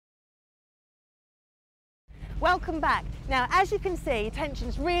Welcome back. Now, as you can see,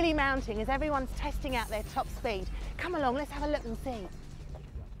 tension's really mounting as everyone's testing out their top speed. Come along, let's have a look and see.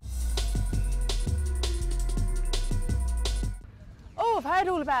 Oh, I've heard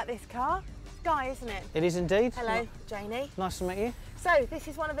all about this car. Sky, isn't it? It is indeed. Hello, Janie. Nice to meet you. So, this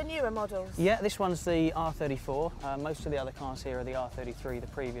is one of the newer models? Yeah, this one's the R-34. Most of the other cars here are the R-33, the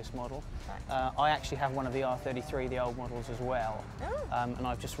previous model. Right. I actually have one of the R-33, the old models as well. Oh. And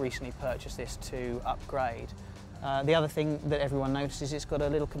I've just recently purchased this to upgrade. The other thing that everyone notices, it's got a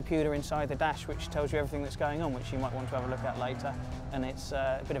little computer inside the dash which tells you everything that's going on, which you might want to have a look at later. And it's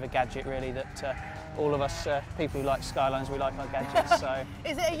a bit of a gadget really that all of us people who like Skylines, we like our gadgets. So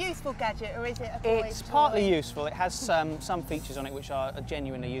is it a useful gadget or is it a boy's It's toy? partly useful. It has some features on it which are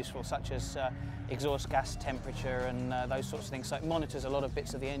genuinely useful, such as exhaust gas temperature and those sorts of things. So it monitors a lot of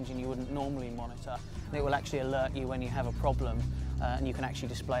bits of the engine you wouldn't normally monitor. And it will actually alert you when you have a problem. And you can actually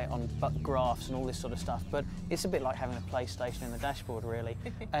display it on graphs and all this sort of stuff. But it's a bit like having a PlayStation in the dashboard, really.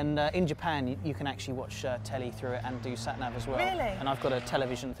 And in Japan, you can actually watch telly through it and do sat-nav as well. Really? And I've got a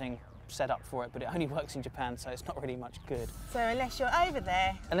television thing set up for it, but it only works in Japan, so it's not really much good. So unless you're over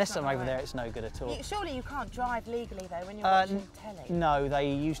there... Unless I'm over there, it's no good at all. Surely you can't drive legally, though, when you're watching telly? No,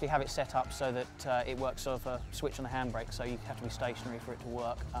 they usually have it set up so that it works off a switch on the handbrake, so you have to be stationary for it to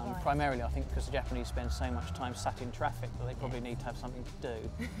work. Right. Primarily, I think, because the Japanese spend so much time sat in traffic that they probably need to have something to do.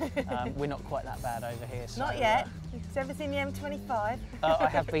 We're not quite that bad over here. So, not yet. Have you ever seen the M25? I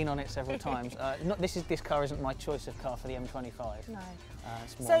have been on it several times. This car isn't my choice of car for the M25. No.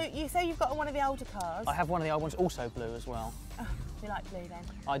 So you say you've got one of the older cars? I have one of the old ones, also blue as well. Oh, you like blue then?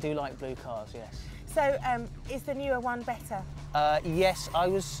 I do like blue cars, yes. So is the newer one better? Yes, I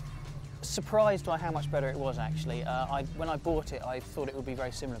was surprised by how much better it was actually. When I bought it, I thought it would be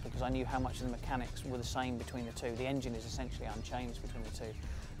very similar because I knew how much of the mechanics were the same between the two. The engine is essentially unchanged between the two.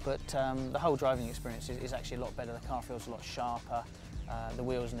 But the whole driving experience is actually a lot better. The car feels a lot sharper. The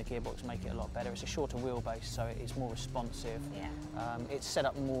wheels and the gearbox make it a lot better. It's a shorter wheelbase, so it's more responsive. Yeah. It's set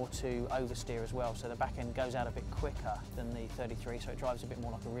up more to oversteer as well, so the back end goes out a bit quicker than the 33, so it drives a bit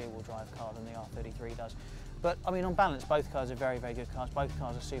more like a rear-wheel drive car than the R33 does. But I mean, on balance, both cars are very, very good cars. Both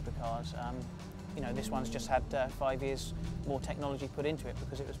cars are supercars. You know, this one's just had 5 years more technology put into it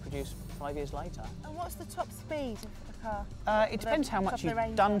because it was produced 5 years later. And what's the top speed of the car? It depends how much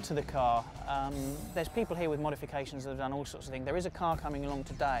you've done to the car. There's people here with modifications that have done all sorts of things. There is a car coming along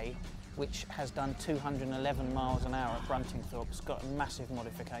today which has done 211 miles an hour at Bruntingthorpe. It's got massive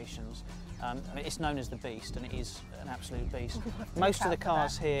modifications. I mean, it's known as the Beast, and it is an absolute beast. Most of the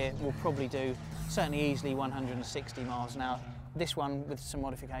cars here will probably do, certainly easily, 160 miles an hour. This one, with some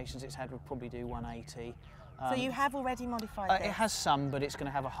modifications it's had, would probably do 180. So you have already modified it? It has some, but it's going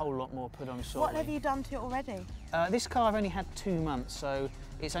to have a whole lot more put on shortly. What have you done to it already? This car I've only had 2 months, so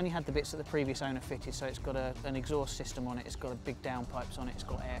it's only had the bits that the previous owner fitted. So it's got an exhaust system on it, it's got big downpipes on it, it's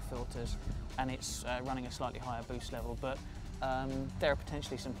got air filters, and it's running a slightly higher boost level. But there are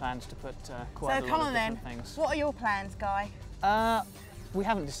potentially some plans to put quite a lot of different things. What are your plans, Guy? We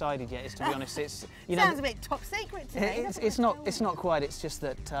haven't decided yet, to be honest. It's sounds a bit top secret to me. It's not quite. It's just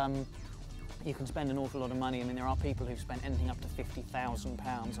that you can spend an awful lot of money. I mean, there are people who've spent anything up to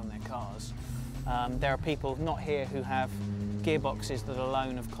 £50,000 on their cars. There are people not here who have gearboxes that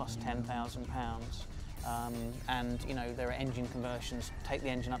alone have cost £10,000. And you know, there are engine conversions. Take the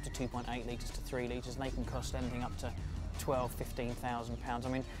engine up to 2.8 litres to 3 litres, and they can cost anything up to £12,000–15,000. I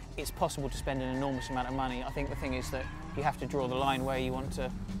mean, it's possible to spend an enormous amount of money. I think the thing is that you have to draw the line where you want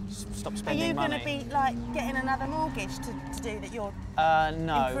to stop spending money. Are you going to be like getting another mortgage to do that your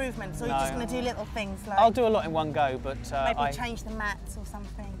no, improvements, or are you just going to do little things like? I'll do a lot in one go, but maybe change the mats or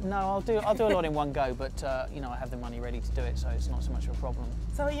something. No, I'll do a lot in one go, but you know, I have the money ready to do it, so it's not so much of a problem.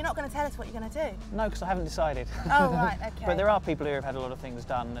 So you're not going to tell us what you're going to do? No, because I haven't decided. Oh right, okay. But there are people here who've had a lot of things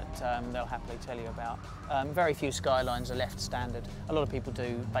done that they'll happily tell you about. Very few Skylines are left standard. A lot of people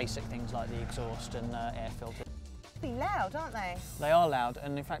do basic things like the exhaust and air filter. Be loud, aren't they? They are loud,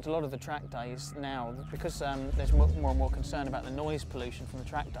 and in fact a lot of the track days now, because there's more and more concern about the noise pollution from the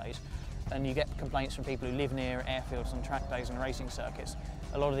track days, and you get complaints from people who live near airfields and track days and racing circuits.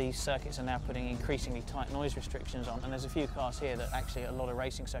 A lot of these circuits are now putting increasingly tight noise restrictions on, and there's a few cars here that actually a lot of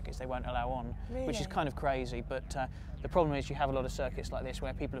racing circuits they won't allow on, really? Which is kind of crazy. But the problem is you have a lot of circuits like this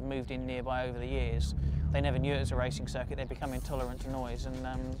where people have moved in nearby over the years. They never knew it was a racing circuit, they become intolerant to noise, and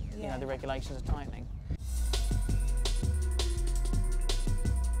you know, the regulations are tightening.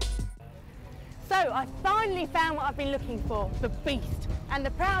 So I finally found what I've been looking for, the Beast. And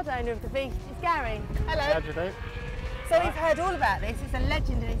the proud owner of the Beast is Gary. Hello. How'd you do? So we've heard all about this. It's a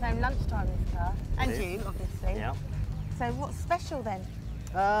legend in its own lunchtime, this car. And you, obviously. Yeah. So what's special then?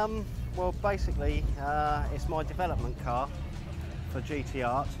 Well, basically, it's my development car for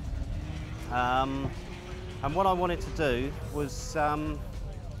GTR. And what I wanted to do was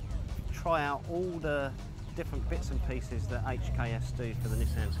try out all the different bits and pieces that HKS do for the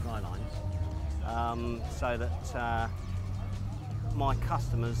Nissan Skylines, so that my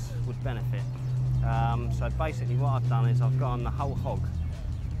customers would benefit. So basically what I've done is I've gone the whole hog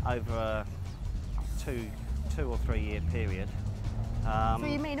over a two or 3 year period. So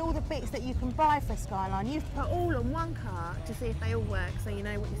you mean all the bits that you can buy for a Skyline, you have to put all on one car to see if they all work, so you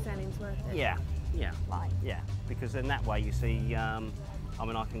know what your selling's worth? Yeah, Right. yeah, because in that way you see, I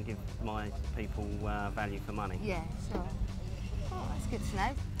mean, I can give my people value for money. Yeah, sure. Oh, that's good to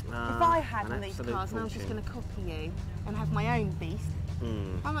know. If I had one of these cars and I was just going to copy you and have my own beast,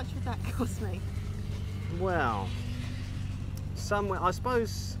 how much would that cost me? Well, somewhere, I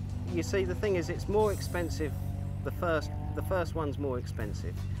suppose, you see, the thing is, it's more expensive. The first one's more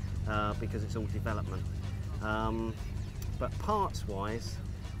expensive because it's all development. But parts-wise,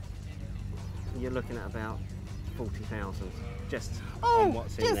 you're looking at about 40,000 just on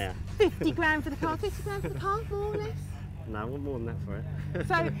what's in there. 50 grand for the car, 50 grand for the car, more or less? No, more than that for it.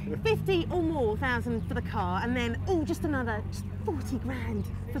 So 50 or more thousand for the car, and then just another 40 grand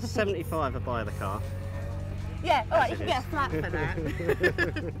for the 75 I buy the car. Yeah, all right, you can get a flat for that.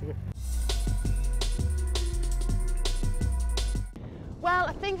 Well,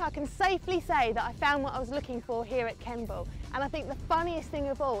 I think I can safely say that I found what I was looking for here at Kemble. And I think the funniest thing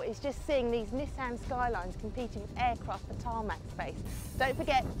of all is just seeing these Nissan Skylines competing with aircraft for tarmac space. Don't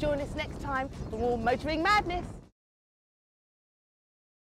forget, join us next time for more motoring madness.